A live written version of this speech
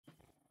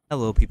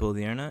Hello people of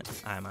the internet,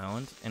 I'm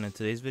Island, and in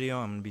today's video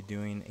I'm going to be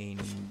doing a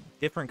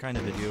different kind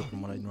of video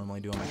from what I normally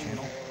do on my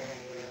channel.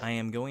 I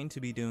am going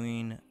to be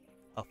doing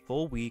a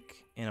full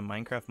week in a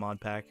Minecraft mod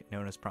pack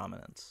known as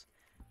Prominence.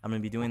 I'm going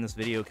to be doing this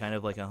video kind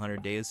of like a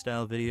 100 days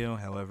style video,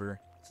 however,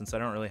 since I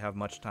don't really have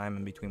much time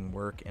in between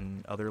work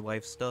and other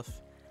life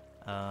stuff,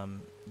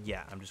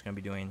 yeah, I'm just going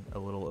to be doing a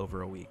little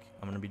over a week.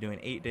 I'm going to be doing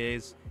 8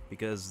 days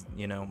because,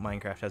 you know,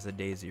 Minecraft has a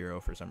day 0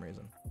 for some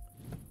reason.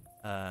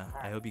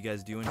 I hope you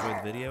guys do enjoy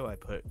the video. I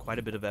put quite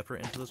a bit of effort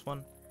into this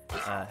one.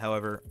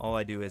 However, all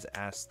I do is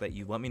ask that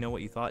you let me know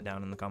what you thought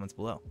down in the comments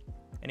below.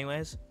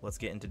 Anyways, let's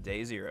get into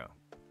day 0.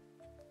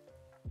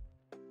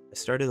 I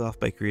started off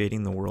by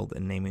creating the world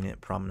and naming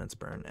it Prominence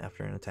Burn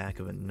after an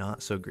attack of a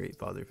not so great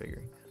father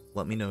figure.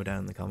 Let me know down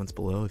in the comments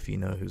below if you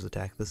know whose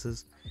attack this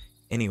is.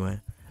 Anyway,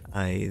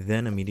 I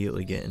then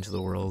immediately get into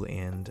the world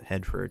and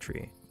head for a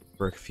tree.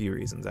 For a few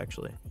reasons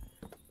actually.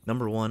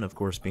 Number one, of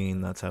course,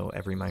 being that's how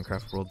every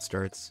Minecraft world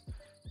starts,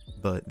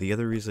 but the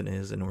other reason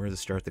is in order to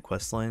start the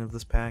quest line of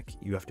this pack,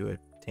 you have to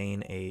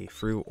obtain a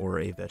fruit or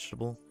a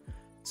vegetable,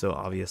 so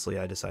obviously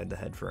I decide to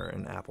head for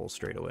an apple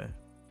straight away.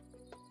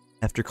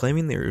 After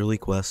claiming the early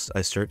quest,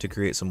 I start to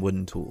create some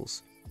wooden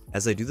tools.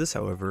 As I do this,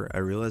 however, I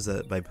realize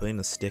that by putting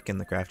a stick in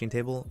the crafting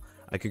table,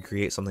 I could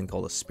create something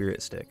called a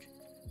spirit stick.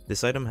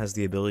 This item has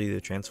the ability to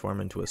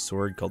transform into a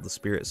sword called the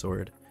spirit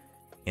sword,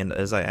 and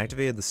as I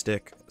activated the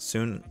stick,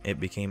 soon it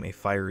became a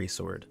fiery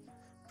sword.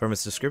 From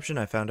its description,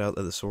 I found out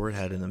that the sword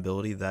had an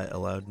ability that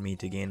allowed me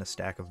to gain a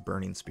stack of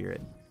burning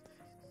spirit.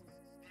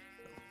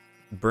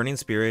 Burning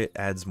spirit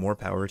adds more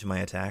power to my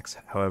attacks,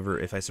 however,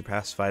 if I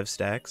surpass 5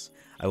 stacks,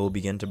 I will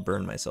begin to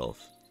burn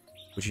myself.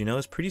 Which you know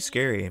is pretty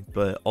scary,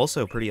 but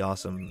also pretty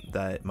awesome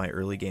that my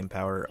early game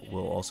power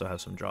will also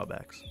have some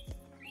drawbacks.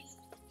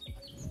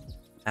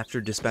 After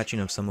dispatching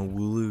of some of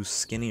Wooloo's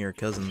skinnier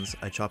cousins,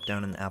 I chopped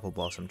down an apple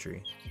blossom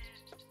tree.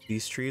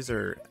 These trees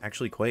are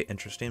actually quite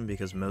interesting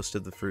because most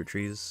of the fruit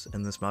trees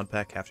in this mod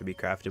pack have to be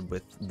crafted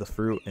with the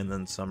fruit and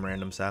then some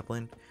random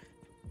sapling,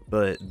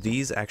 but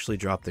these actually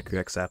drop the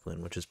correct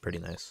sapling, which is pretty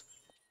nice.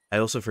 I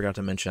also forgot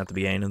to mention at the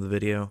beginning of the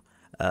video,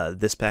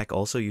 this pack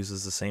also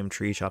uses the same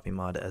tree chopping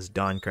mod as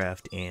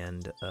Dawncraft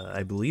and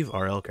I believe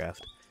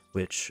RLcraft,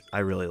 which I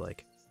really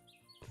like.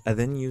 I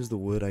then used the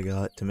wood I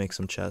got to make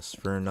some chests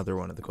for another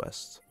one of the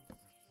quests.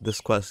 This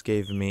quest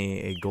gave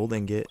me a gold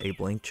ingot, a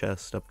blank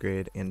chest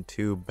upgrade, and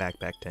 2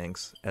 backpack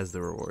tanks as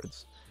the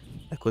rewards.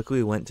 I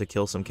quickly went to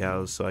kill some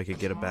cows so I could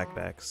get a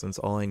backpack, since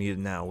all I needed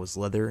now was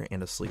leather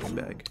and a sleeping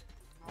bag.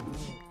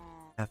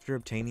 After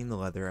obtaining the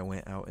leather, I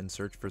went out and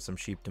searched for some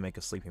sheep to make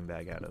a sleeping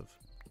bag out of.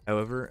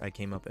 However, I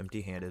came up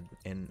empty-handed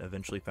and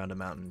eventually found a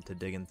mountain to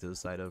dig into the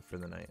side of for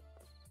the night.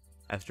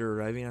 After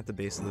arriving at the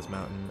base of this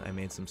mountain, I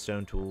made some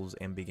stone tools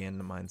and began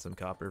to mine some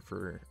copper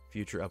for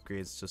future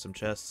upgrades to some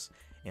chests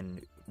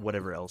and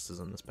whatever else is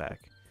in this pack.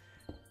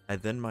 I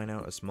then mine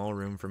out a small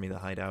room for me to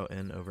hide out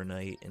in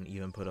overnight and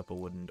even put up a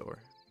wooden door.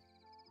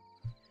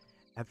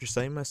 After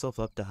setting myself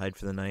up to hide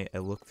for the night, I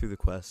looked through the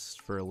quests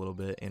for a little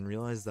bit and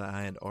realized that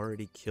I had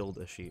already killed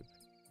a sheep.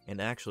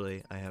 And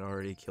actually, I had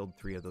already killed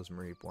 3 of those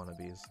Mareep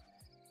wannabes.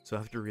 So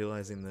after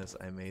realizing this,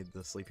 I made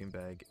the sleeping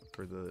bag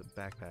for the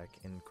backpack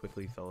and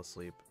quickly fell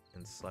asleep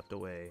and slept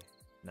away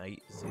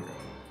night 0.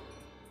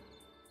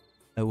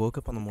 I woke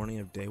up on the morning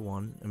of day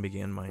 1 and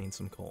began mining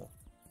some coal.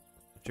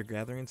 After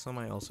gathering some,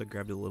 I also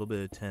grabbed a little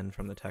bit of tin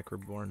from the Tech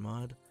Reborn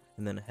mod,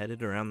 and then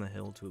headed around the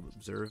hill to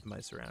observe my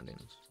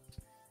surroundings.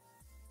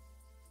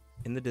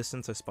 In the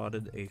distance, I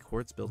spotted a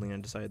quartz building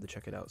and decided to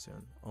check it out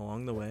soon.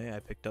 Along the way,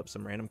 I picked up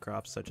some random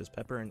crops such as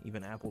pepper and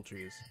even apple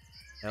trees.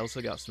 I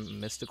also got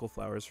some mystical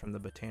flowers from the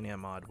Botania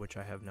mod, which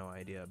I have no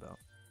idea about.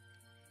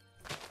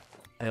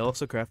 I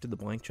also crafted the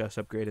blank chest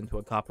upgrade into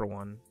a copper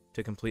one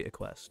to complete a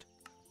quest.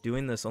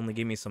 Doing this only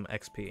gave me some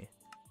XP.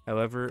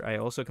 However, I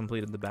also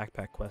completed the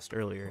backpack quest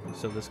earlier,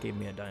 so this gave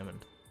me a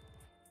diamond.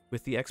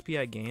 With the XP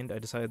I gained, I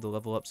decided to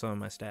level up some of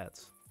my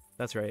stats.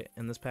 That's right,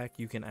 in this pack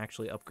you can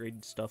actually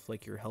upgrade stuff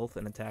like your health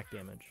and attack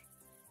damage.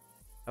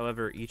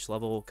 However, each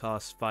level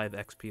costs 5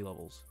 XP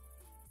levels.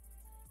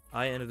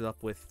 I ended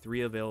up with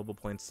 3 available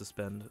points to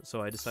spend,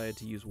 so I decided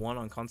to use 1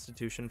 on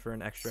Constitution for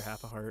an extra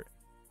half a heart,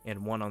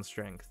 and 1 on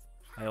Strength.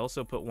 I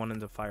also put 1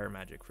 into Fire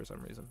Magic for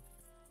some reason.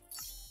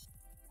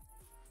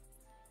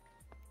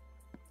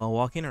 While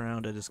walking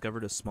around, I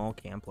discovered a small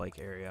camp-like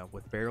area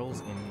with barrels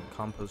and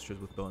composters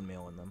with bone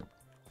meal in them.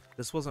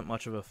 This wasn't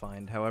much of a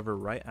find, however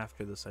right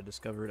after this I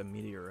discovered a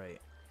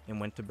meteorite and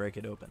went to break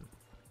it open.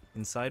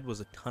 Inside was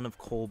a ton of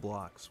coal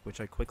blocks,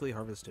 which I quickly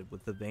harvested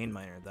with the vein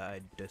miner that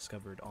I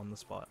discovered on the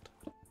spot.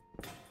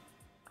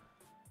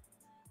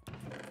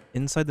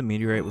 Inside the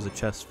meteorite was a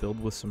chest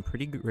filled with some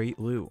pretty great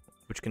loot,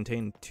 which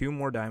contained 2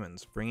 more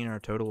diamonds, bringing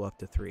our total up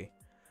to 3.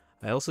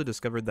 I also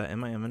discovered that in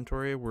my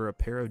inventory were a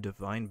pair of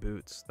divine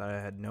boots that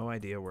I had no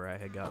idea where I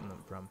had gotten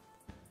them from.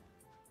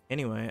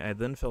 Anyway, I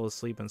then fell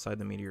asleep inside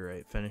the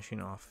meteorite, finishing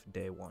off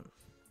day 1.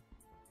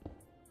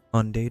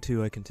 On day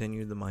 2, I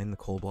continued to mine the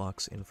coal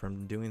blocks, and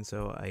from doing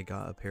so, I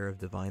got a pair of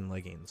divine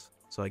leggings.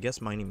 So I guess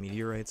mining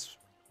meteorites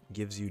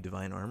gives you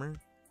divine armor?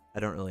 I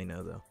don't really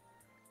know though.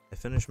 I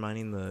finished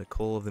mining the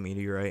coal of the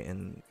meteorite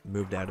and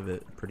moved out of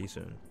it pretty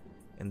soon,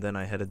 and then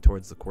I headed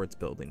towards the quartz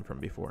building from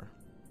before.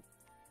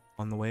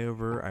 On the way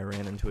over, I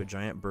ran into a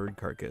giant bird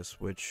carcass,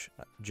 which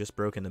just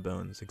broke into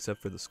bones,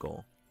 except for the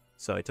skull.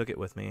 So I took it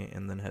with me,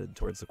 and then headed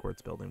towards the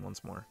quartz building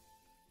once more.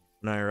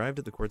 When I arrived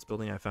at the quartz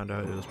building, I found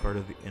out it was part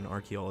of an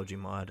archaeology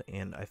mod,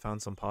 and I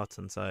found some pots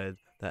inside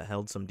that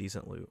held some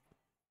decent loot.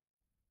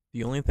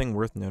 The only thing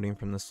worth noting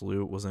from this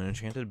loot was an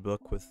enchanted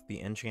book with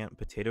the enchant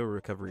Potato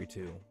Recovery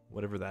 2,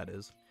 whatever that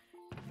is.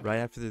 Right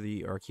after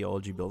the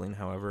archaeology building,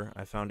 however,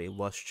 I found a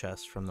lush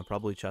chest from the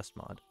Probably Chest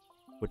mod,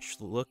 which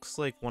looks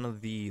like one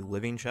of the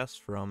living chests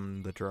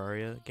from the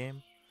Terraria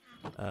game.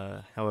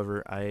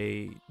 However,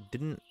 I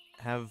didn't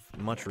have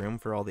much room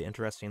for all the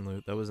interesting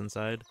loot that was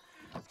inside,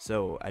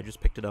 so I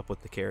just picked it up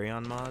with the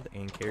carry-on mod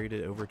and carried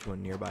it over to a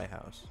nearby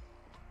house.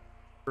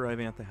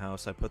 Arriving at the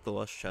house, I put the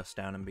lush chest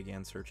down and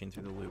began searching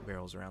through the loot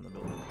barrels around the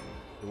building.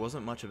 There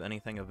wasn't much of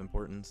anything of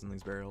importance in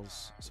these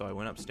barrels, so I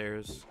went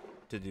upstairs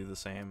to do the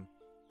same,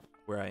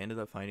 where I ended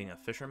up finding a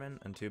fisherman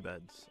and 2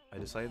 beds. I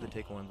decided to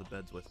take one of the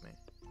beds with me.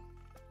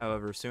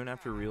 However, soon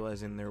after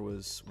realizing there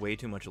was way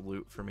too much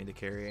loot for me to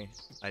carry,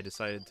 I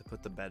decided to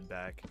put the bed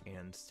back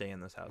and stay in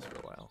this house for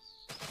a while.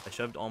 I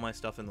shoved all my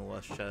stuff in the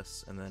lush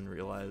chests and then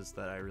realized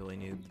that I really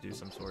needed to do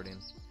some sorting,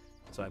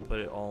 so I put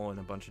it all in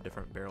a bunch of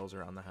different barrels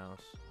around the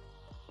house.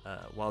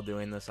 While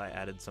doing this, I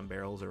added some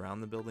barrels around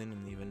the building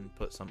and even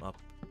put some up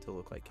to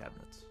look like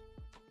cabinets.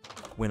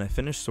 When I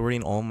finished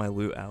sorting all my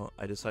loot out,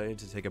 I decided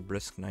to take a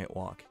brisk night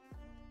walk.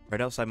 Right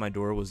outside my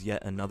door was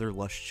yet another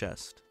lush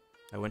chest.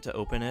 I went to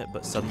open it,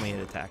 but suddenly it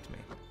attacked me.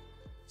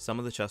 Some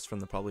of the chests from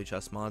the Probably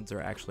Chest mods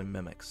are actually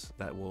mimics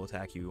that will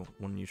attack you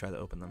when you try to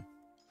open them.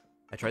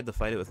 I tried to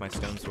fight it with my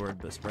stone sword,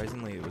 but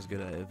surprisingly it was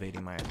good at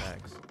evading my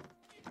attacks.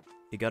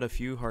 It got a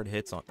few hard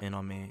hits in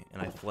on me,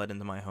 and I fled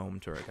into my home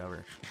to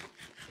recover.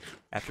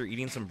 After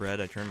eating some bread,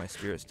 I turned my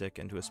spirit stick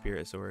into a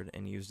spirit sword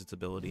and used its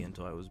ability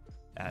until I was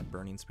at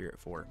Burning Spirit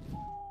 4.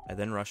 I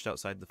then rushed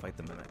outside to fight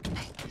the mimic.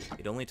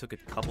 It only took a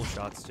couple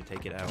shots to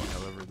take it out,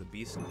 however the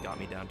beast got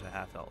me down to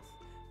half health.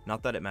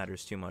 Not that it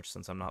matters too much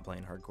since I'm not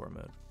playing hardcore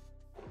mode.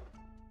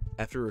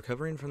 After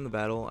recovering from the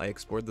battle, I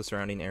explored the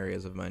surrounding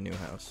areas of my new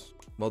house.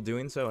 While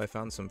doing so, I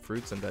found some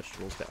fruits and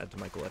vegetables to add to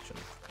my collection.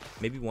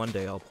 Maybe one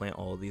day I'll plant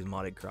all of these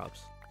modded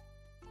crops.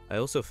 I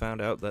also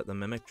found out that the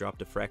mimic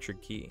dropped a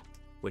fractured key,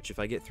 which if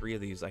I get 3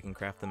 of these I can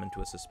craft them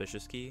into a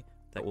suspicious key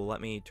that will let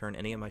me turn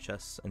any of my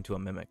chests into a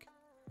mimic.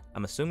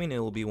 I'm assuming it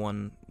will be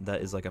one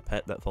that is like a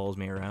pet that follows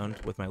me around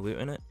with my loot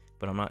in it,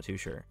 but I'm not too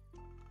sure.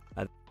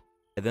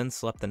 I then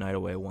slept the night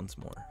away once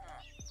more.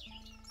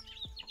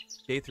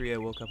 Day 3, I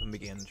woke up and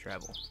began to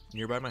travel.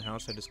 Nearby my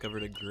house, I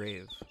discovered a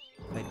grave.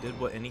 I did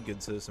what any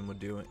good citizen would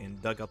do and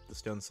dug up the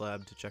stone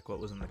slab to check what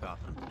was in the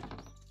coffin.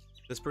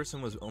 This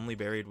person was only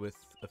buried with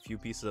a few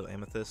pieces of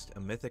amethyst, a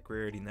mythic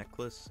rarity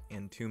necklace,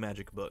 and 2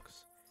 magic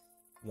books.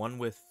 One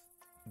with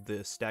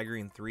the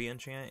staggering 3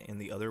 enchant and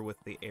the other with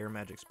the air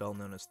magic spell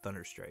known as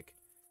Thunderstrike,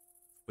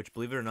 which,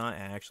 believe it or not, I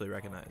actually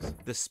recognize.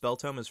 This spell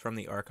tome is from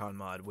the Archon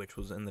mod, which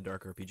was in the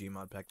Dark RPG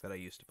mod pack that I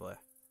used to play.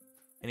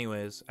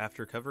 Anyways,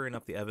 after covering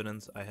up the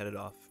evidence, I headed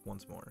off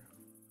once more.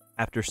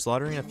 After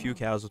slaughtering a few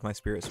cows with my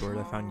spirit sword,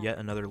 I found yet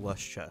another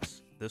lush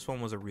chest. This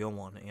one was a real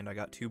one, and I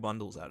got 2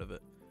 bundles out of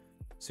it.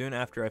 Soon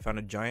after, I found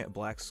a giant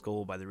black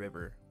skull by the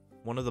river.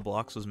 One of the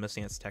blocks was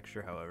missing its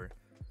texture, however.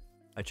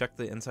 I checked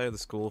the inside of the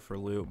skull for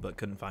loot, but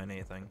couldn't find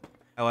anything.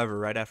 However,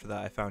 right after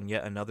that, I found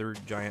yet another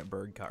giant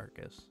bird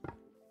carcass.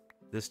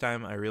 This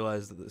time, I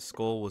realized that the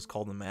skull was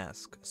called a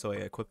mask, so I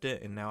equipped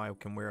it, and now I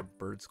can wear a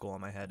bird skull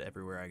on my head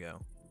everywhere I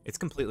go. It's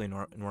completely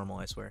normal,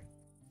 I swear.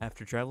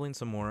 After traveling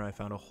some more, I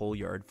found a whole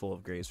yard full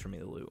of graves for me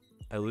to loot.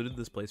 I looted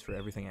this place for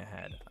everything I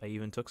had. I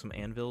even took some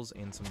anvils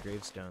and some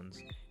gravestones,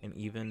 and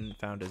even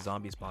found a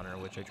zombie spawner,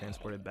 which I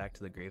transported back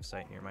to the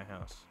gravesite near my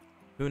house.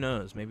 Who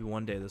knows, maybe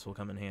one day this will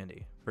come in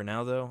handy. For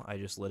now though, I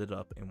just lit it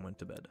up and went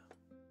to bed.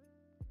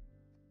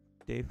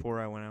 Day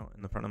 4, I went out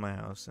in the front of my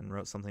house and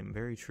wrote something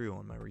very true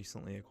on my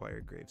recently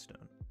acquired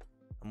gravestone.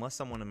 Unless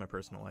someone in my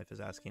personal life is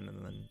asking,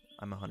 and then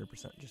I'm 100%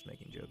 just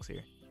making jokes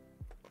here.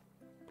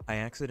 I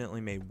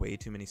accidentally made way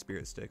too many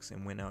spirit sticks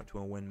and went out to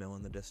a windmill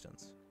in the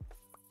distance.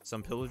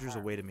 Some pillagers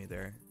awaited me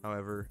there,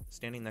 however,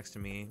 standing next to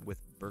me with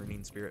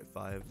Burning Spirit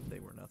 5, they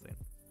were nothing.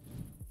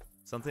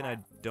 Something I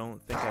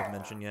don't think I've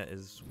mentioned yet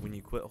is when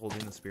you quit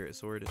holding the spirit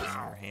sword in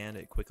your hand,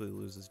 it quickly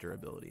loses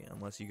durability,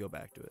 unless you go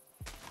back to it.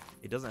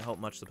 It doesn't help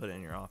much to put it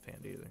in your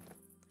offhand either.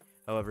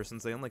 However,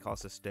 since they only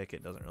cost a stick,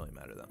 it doesn't really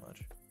matter that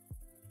much.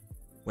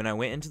 When I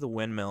went into the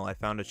windmill, I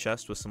found a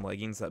chest with some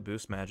leggings that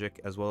boost magic,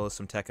 as well as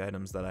some tech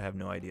items that I have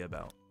no idea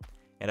about.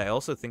 And I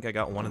also think I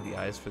got one of the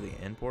eyes for the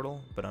end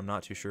portal, but I'm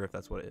not too sure if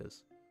that's what it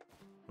is.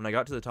 When I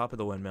got to the top of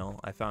the windmill,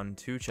 I found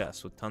 2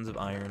 chests with tons of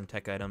iron,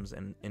 tech items,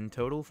 and in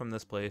total from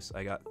this place,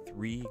 I got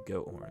 3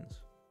 goat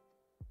horns.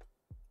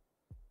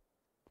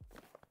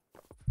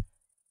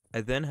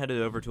 I then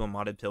headed over to a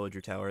modded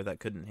pillager tower that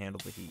couldn't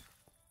handle the heat.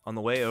 On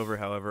the way over,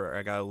 however,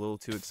 I got a little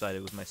too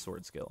excited with my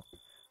sword skill.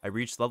 I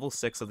reached level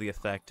 6 of the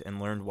effect and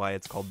learned why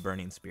it's called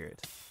Burning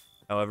Spirit.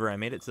 However, I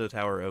made it to the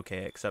tower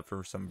okay except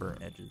for some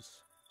burnt edges.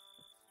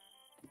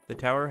 The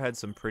tower had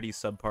some pretty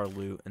subpar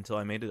loot until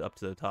I made it up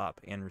to the top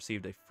and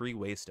received a free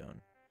waystone.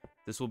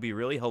 This will be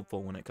really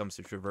helpful when it comes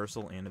to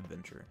traversal and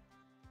adventure.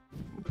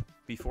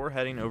 Before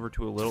heading over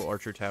to a little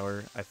archer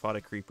tower, I fought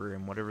a creeper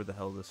and whatever the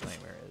hell this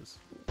nightmare is.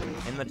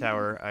 In the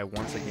tower, I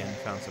once again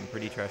found some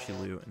pretty trashy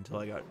loot until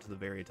I got to the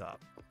very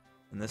top.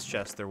 In this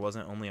chest, there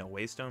wasn't only a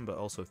waystone, but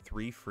also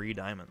 3 free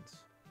diamonds.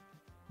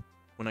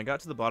 When I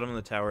got to the bottom of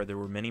the tower, there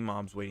were many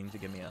mobs waiting to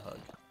give me a hug,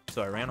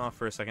 so I ran off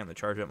for a second to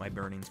charge up my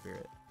burning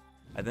spirit.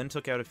 I then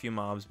took out a few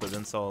mobs, but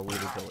then saw a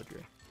looted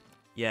villager.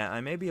 Yeah, I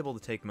may be able to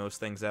take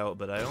most things out,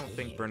 but I don't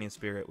think burning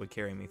spirit would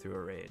carry me through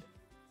a raid.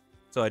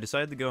 So I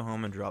decided to go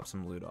home and drop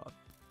some loot off.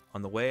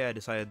 On the way, I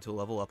decided to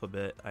level up a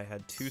bit. I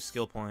had 2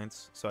 skill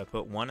points, so I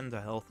put 1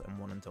 into health and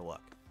 1 into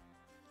luck.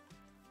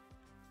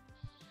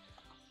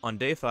 On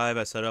day 5,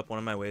 I set up one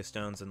of my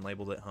waystones and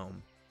labeled it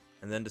home,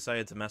 and then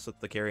decided to mess with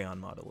the carry-on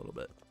mod a little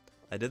bit.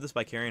 I did this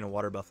by carrying a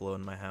water buffalo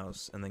in my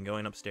house, and then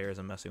going upstairs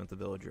and messing with the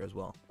villager as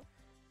well.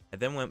 I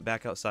then went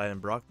back outside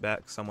and brought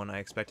back someone I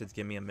expected to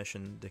give me a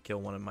mission to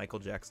kill one of Michael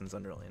Jackson's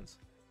underlings,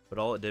 but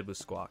all it did was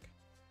squawk.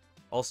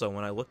 Also,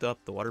 when I looked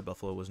up, the water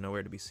buffalo was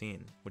nowhere to be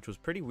seen, which was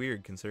pretty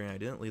weird considering I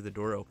didn't leave the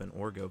door open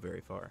or go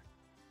very far.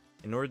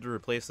 In order to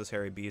replace this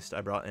hairy beast,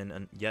 I brought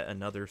in yet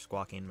another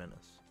squawking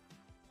menace.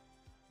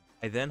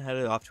 I then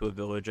headed off to a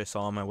village I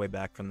saw on my way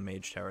back from the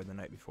mage tower the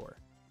night before.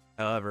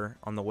 However,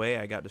 on the way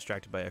I got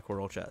distracted by a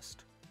coral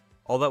chest.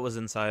 All that was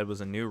inside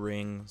was a new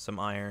ring, some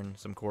iron,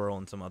 some coral,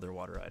 and some other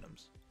water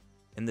items.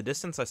 In the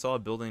distance I saw a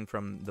building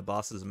from the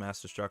boss's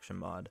mass destruction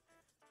mod,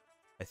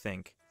 I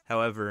think.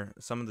 However,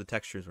 some of the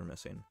textures were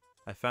missing.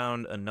 I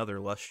found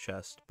another lush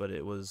chest, but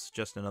it was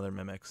just another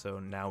mimic, so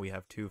now we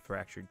have 2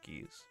 fractured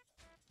keys.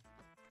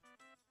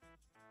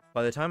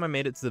 By the time I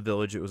made it to the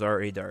village, it was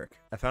already dark.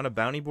 I found a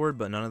bounty board,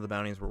 but none of the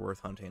bounties were worth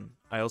hunting.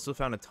 I also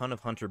found a ton of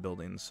hunter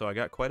buildings, so I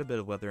got quite a bit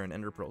of leather and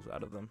ender pearls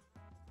out of them.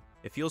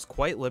 It feels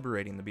quite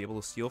liberating to be able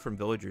to steal from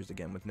villagers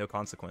again with no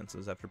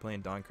consequences after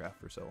playing Dawncraft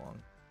for so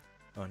long.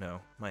 Oh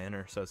no, my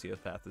inner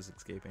sociopath is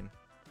escaping.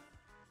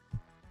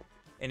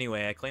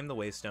 Anyway, I claimed the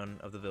waystone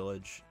of the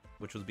village,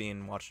 which was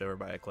being watched over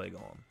by a clay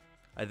golem.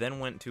 I then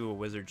went to a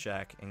wizard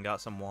shack and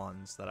got some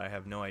wands that I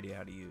have no idea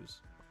how to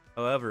use.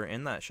 However,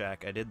 in that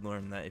shack, I did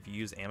learn that if you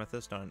use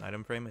amethyst on an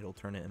item frame, it'll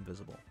turn it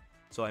invisible.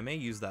 So I may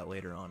use that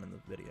later on in the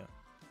video.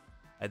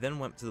 I then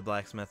went to the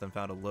blacksmith and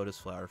found a lotus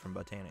flower from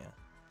Botania.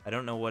 I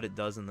don't know what it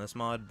does in this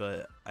mod,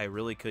 but I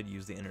really could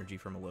use the energy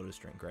from a lotus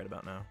drink right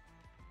about now.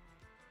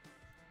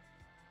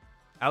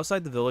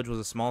 Outside the village was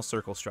a small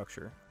circle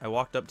structure. I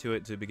walked up to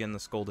it to begin to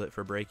scold it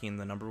for breaking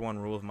the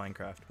 #1 rule of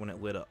Minecraft when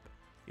it lit up.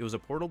 It was a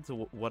portal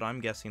to what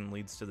I'm guessing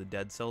leads to the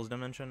Dead Cells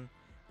dimension,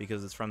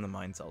 because it's from the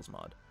Mind Cells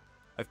mod.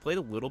 I've played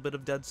a little bit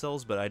of Dead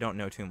Cells, but I don't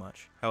know too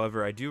much.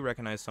 However, I do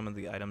recognize some of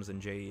the items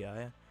in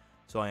JEI,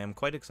 so I am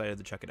quite excited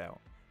to check it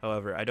out.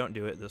 However, I don't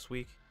do it this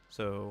week,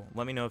 so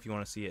let me know if you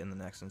want to see it in the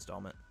next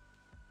installment.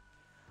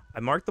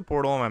 I marked the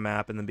portal on my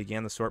map and then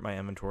began to sort my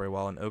inventory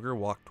while an ogre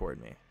walked toward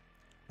me.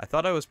 I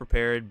thought I was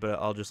prepared, but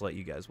I'll just let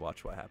you guys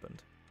watch what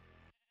happened.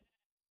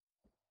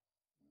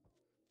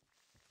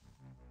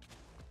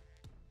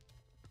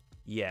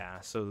 Yeah,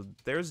 so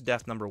there's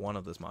death #1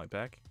 of this mod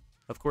pack.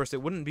 Of course,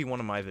 it wouldn't be one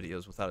of my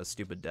videos without a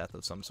stupid death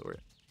of some sort.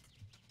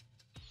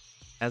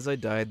 As I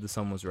died, the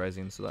sun was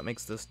rising, so that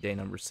makes this day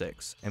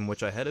 #6, in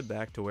which I headed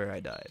back to where I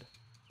died.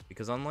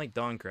 Because unlike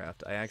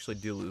Dawncraft, I actually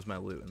do lose my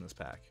loot in this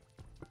pack.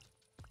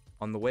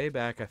 On the way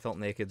back, I felt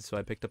naked, so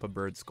I picked up a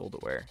bird skull to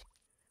wear.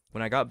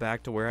 When I got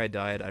back to where I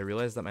died, I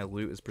realized that my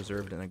loot is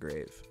preserved in a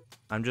grave.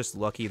 I'm just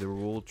lucky the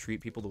rule,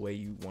 treat people the way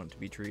you want to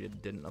be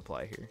treated, didn't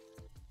apply here.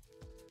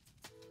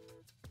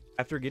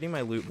 After getting my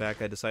loot back,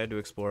 I decided to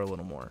explore a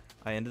little more.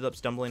 I ended up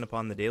stumbling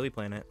upon the Daily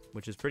Planet,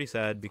 which is pretty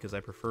sad because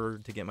I prefer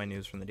to get my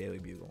news from the Daily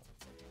Bugle.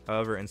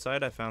 However,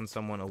 inside I found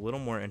someone a little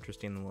more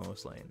interesting than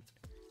Lois Lane.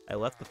 I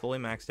left the fully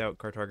maxed out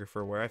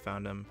cartographer where I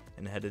found him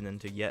and headed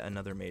into yet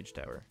another mage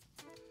tower.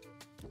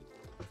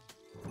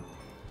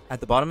 At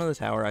the bottom of the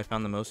tower, I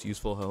found the most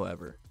useful hoe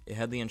ever. It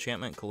had the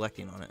enchantment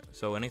collecting on it,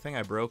 so anything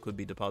I broke would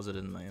be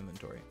deposited in my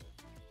inventory.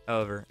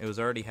 However, it was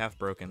already half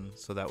broken,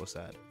 so that was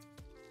sad.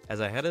 As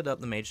I headed up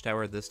the mage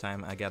tower this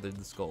time, I gathered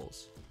the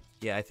skulls.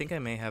 Yeah, I think I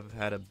may have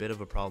had a bit of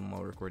a problem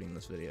while recording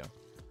this video.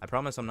 I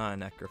promise I'm not a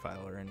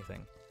necrophile or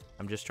anything.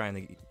 I'm just trying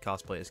to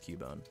cosplay as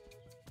Cubone.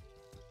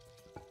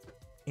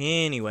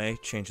 Anyway,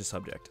 change the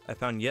subject. I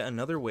found yet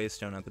another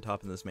waystone at the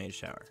top of this mage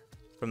tower.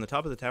 From the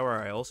top of the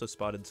tower, I also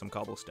spotted some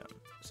cobblestone,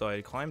 so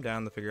I climbed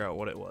down to figure out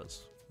what it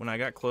was. When I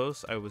got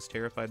close, I was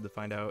terrified to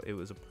find out it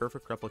was a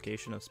perfect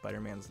replication of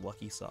Spider-Man's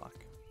lucky sock.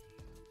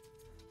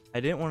 I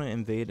didn't want to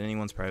invade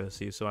anyone's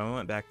privacy, so I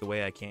went back the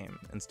way I came,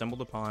 and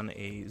stumbled upon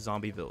a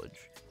zombie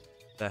village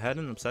that had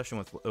an obsession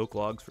with oak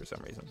logs for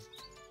some reason.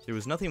 There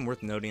was nothing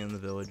worth noting in the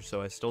village,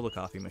 so I stole the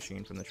coffee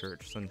machine from the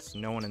church, since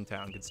no one in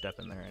town could step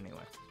in there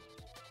anyway.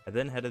 I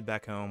then headed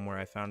back home, where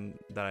I found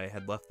that I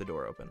had left the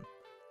door open.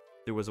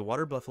 There was a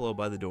water buffalo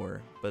by the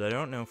door, but I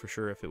don't know for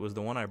sure if it was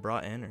the one I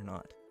brought in or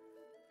not.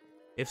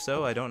 If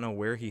so, I don't know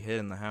where he hid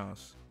in the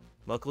house.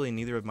 Luckily,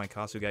 neither of my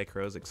Kasugai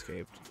crows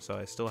escaped, so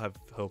I still have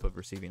hope of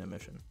receiving a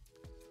mission.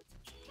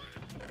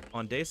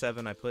 On day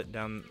 7, I put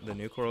down the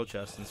new coral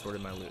chest and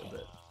sorted my loot a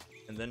bit,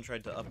 and then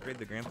tried to upgrade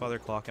the grandfather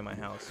clock in my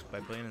house by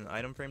putting an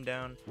item frame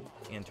down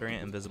and turning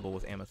it invisible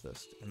with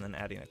amethyst, and then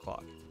adding a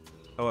clock.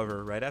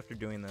 However, right after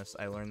doing this,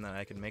 I learned that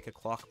I could make a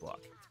clock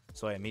block,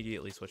 so I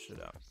immediately switched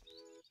it out.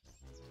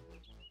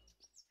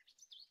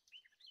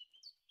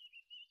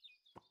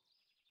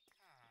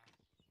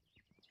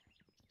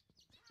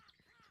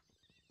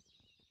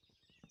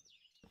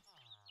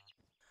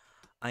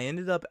 I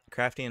ended up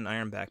crafting an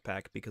iron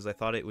backpack because I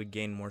thought it would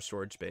gain more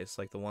storage space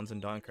like the ones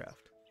in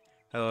Dawncraft.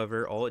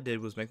 However, all it did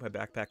was make my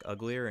backpack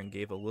uglier and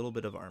gave a little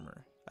bit of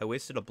armor. I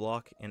wasted a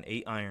block and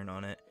 8 iron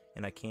on it,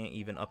 and I can't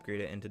even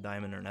upgrade it into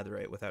diamond or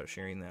netherite without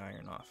shearing the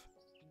iron off.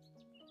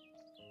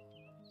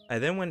 I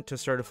then went to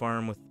start a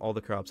farm with all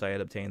the crops I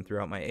had obtained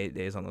throughout my 8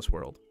 days on this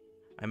world.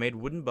 I made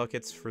wooden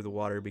buckets for the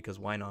water because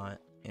why not,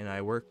 and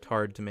I worked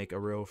hard to make a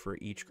row for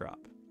each crop.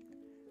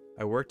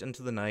 I worked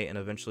into the night and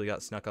eventually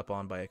got snuck up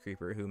on by a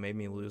creeper who made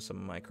me lose some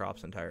of my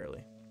crops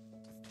entirely.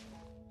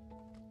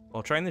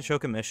 While trying to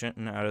choke a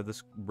mission out of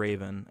this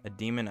raven, a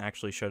demon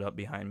actually showed up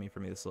behind me for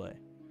me to slay.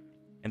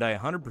 And I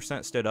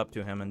 100% stood up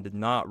to him and did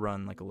not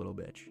run like a little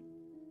bitch.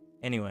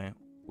 Anyway,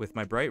 with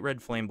my bright red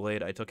flame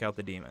blade, I took out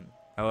the demon.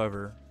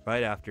 However,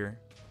 right after,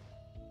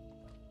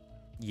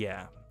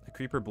 the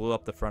creeper blew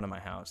up the front of my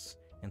house,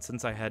 and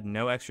since I had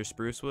no extra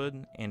spruce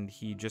wood and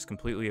he just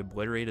completely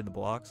obliterated the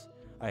blocks,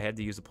 I had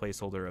to use a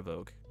placeholder of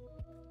oak.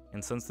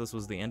 And since this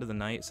was the end of the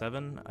night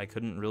 7, I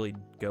couldn't really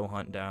go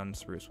hunt down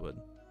spruce wood.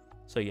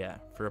 So yeah,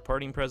 for a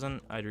parting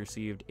present, I'd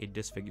received a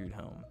disfigured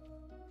home.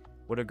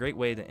 What a great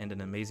way to end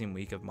an amazing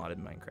week of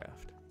modded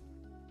Minecraft.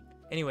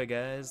 Anyway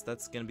guys,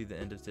 that's going to be the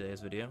end of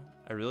today's video.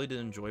 I really did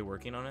enjoy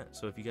working on it,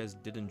 so if you guys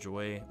did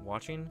enjoy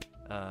watching,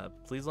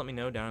 please let me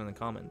know down in the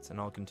comments and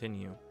I'll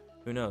continue.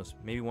 Who knows,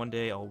 maybe one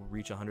day I'll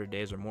reach 100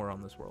 days or more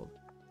on this world.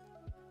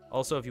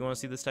 Also, if you want to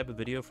see this type of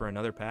video for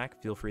another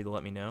pack, feel free to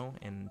let me know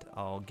and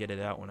I'll get it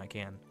out when I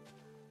can.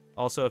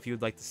 Also, if you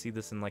would like to see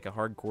this in like a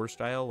hardcore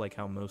style, like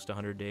how most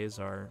 100 days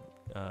are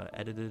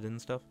edited and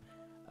stuff,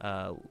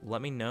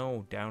 let me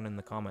know down in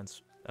the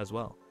comments as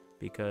well,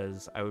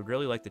 because I would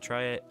really like to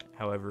try it.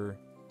 However,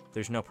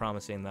 there's no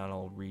promising that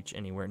I'll reach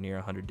anywhere near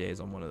 100 days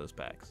on one of those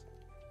packs,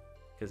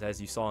 because as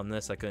you saw in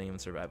this, I couldn't even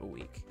survive a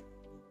week.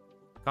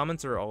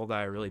 Comments are all that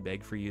I really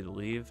beg for you to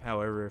leave.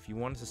 However, if you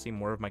wanted to see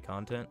more of my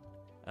content,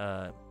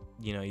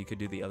 you could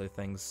do the other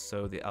things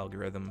so the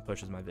algorithm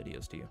pushes my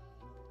videos to you.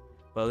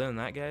 But other than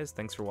that, guys,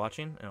 thanks for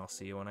watching, and I'll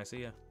see you when I see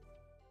you.